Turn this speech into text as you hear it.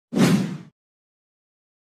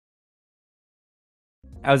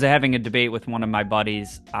I was having a debate with one of my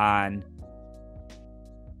buddies on,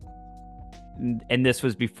 and this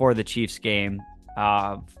was before the Chiefs game,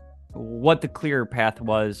 of what the clear path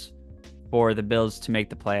was for the Bills to make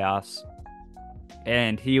the playoffs.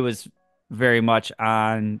 And he was very much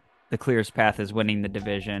on the clearest path is winning the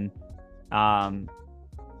division. Um,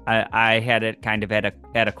 I had it kind of at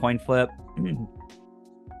a coin flip.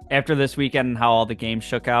 After this weekend and how all the games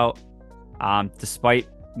shook out, despite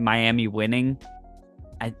Miami winning,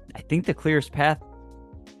 I think the clearest path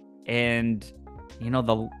and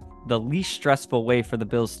the least stressful way for the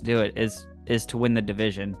Bills to do it is to win the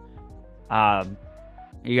division. Um,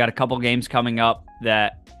 you got a couple games coming up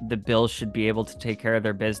that the Bills should be able to take care of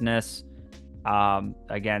their business,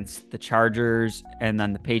 against the Chargers and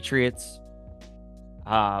then the Patriots.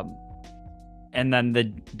 Um, and then the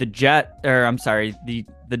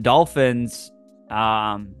Dolphins.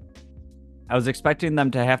 I was expecting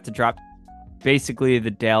them to have to drop basically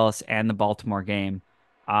the Dallas and the Baltimore game.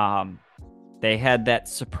 Um, they had that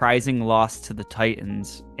surprising loss to the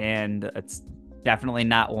Titans, and it's definitely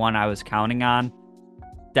not one I was counting on.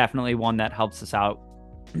 Definitely one that helps us out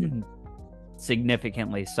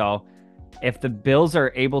significantly. So if the Bills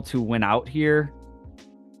are able to win out here,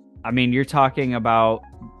 I mean, you're talking about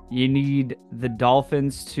you need the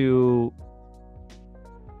Dolphins to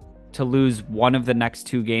lose one of the next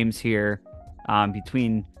two games here,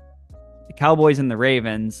 between the Cowboys and the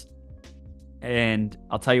Ravens. And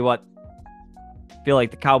I'll tell you what, I feel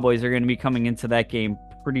like the Cowboys are going to be coming into that game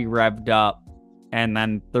pretty revved up. And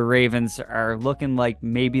then the Ravens are looking like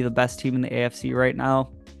maybe the best team in the AFC right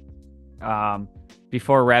now.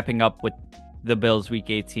 Before wrapping up with the Bills week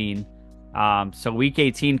 18. So week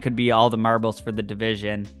 18 could be all the marbles for the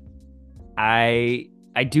division. I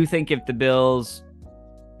do think if the Bills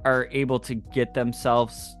are able to get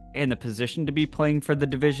themselves in the position to be playing for the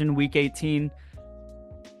division week 18,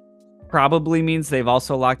 probably means they've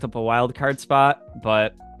also locked up a wild card spot,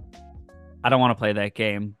 but I don't want to play that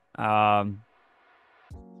game.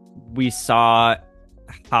 We saw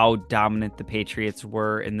how dominant the Patriots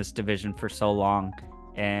were in this division for so long,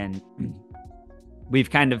 and we've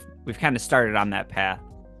kind of started on that path.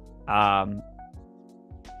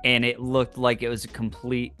 And it looked like it was a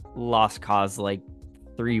complete lost cause like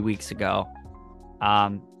 3 weeks ago.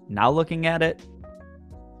 Now looking at it,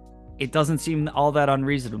 it doesn't seem all that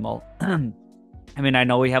unreasonable. I mean, I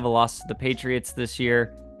know we have a loss to the Patriots this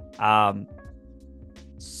year.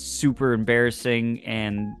 Super embarrassing,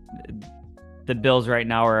 and the Bills right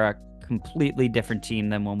now are a completely different team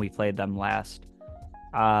than when we played them last.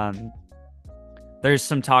 There's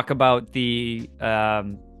some talk about we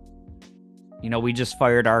just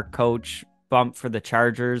fired our coach bump for the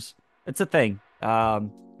Chargers. It's a thing.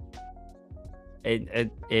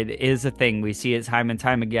 It is a thing. We see it time and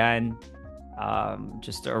time again.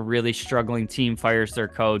 Just a really struggling team fires their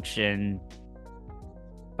coach and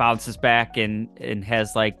bounces back and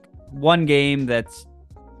has like one game that's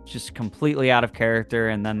just completely out of character,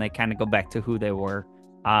 and then they kind of go back to who they were.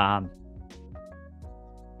 I'm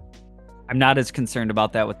not as concerned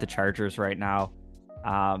about that with the Chargers right now.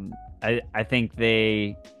 I think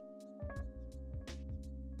they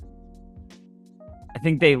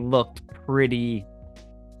looked pretty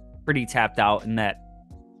tapped out in that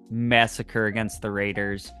massacre against the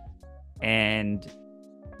Raiders. And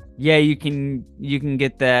yeah, you can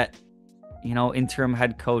get that, interim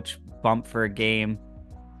head coach bump for a game,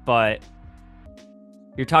 but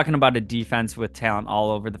you're talking about a defense with talent all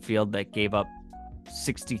over the field that gave up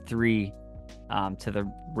 63 to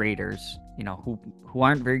the Raiders, who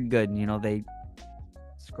aren't very good. They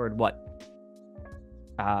scored what?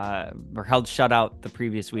 Or held shutout the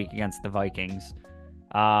previous week against the Vikings.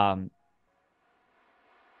 And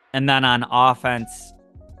then on offense,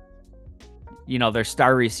 their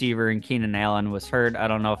star receiver in Keenan Allen was hurt. I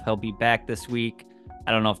don't know if he'll be back this week.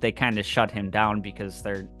 I don't know if they kind of shut him down because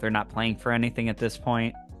they're not playing for anything at this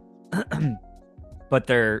point. But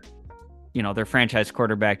their franchise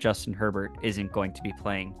quarterback Justin Herbert isn't going to be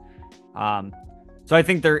playing. So I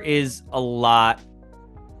think there are a lot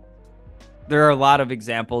of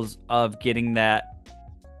examples of getting that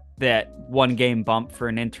one game bump for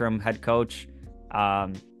an interim head coach.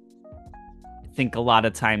 I think a lot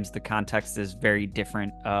of times the context is very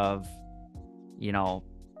different of,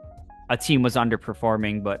 a team was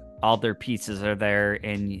underperforming, but all their pieces are there,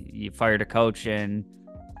 and you fired a coach and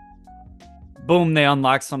boom, they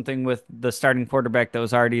unlock something with the starting quarterback that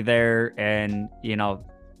was already there, and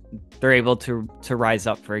they're able to rise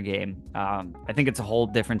up for a game. I think it's a whole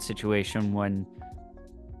different situation when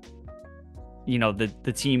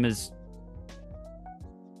the team is,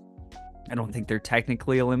 I don't think they're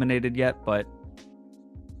technically eliminated yet, but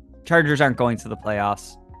Chargers aren't going to the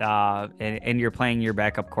playoffs, and you're playing your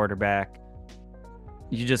backup quarterback.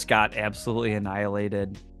 You just got absolutely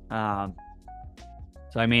annihilated. So,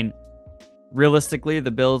 I mean, realistically,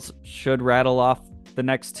 the Bills should rattle off the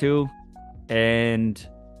next two and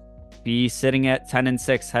be sitting at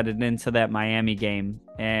 10-6 headed into that Miami game.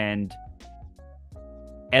 And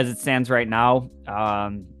as it stands right now,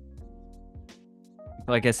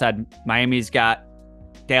 like I said, Miami's got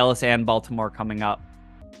Dallas and Baltimore coming up.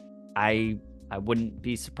 I wouldn't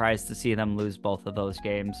be surprised to see them lose both of those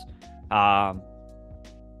games. So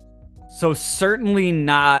certainly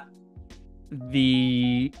not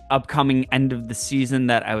the upcoming end of the season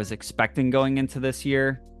that I was expecting going into this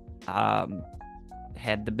year.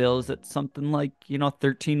 Had the Bills at something like,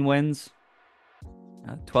 13 wins,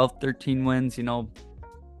 12, 13 wins,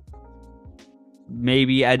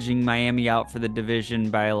 maybe edging Miami out for the division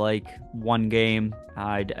by like one game.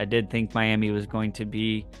 I did think Miami was going to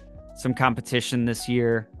be some competition this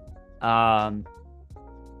year. Then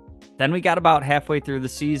we got about halfway through the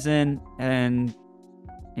season, and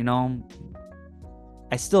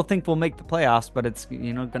I still think we'll make the playoffs, but it's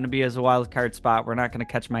going to be as a wild card spot. We're not going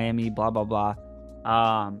to catch Miami, blah blah blah.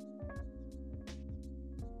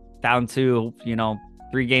 Down to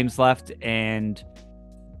 3 games left, and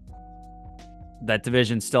that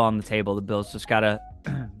division's still on the table. The Bills just gotta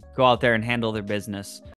go out there and handle their business.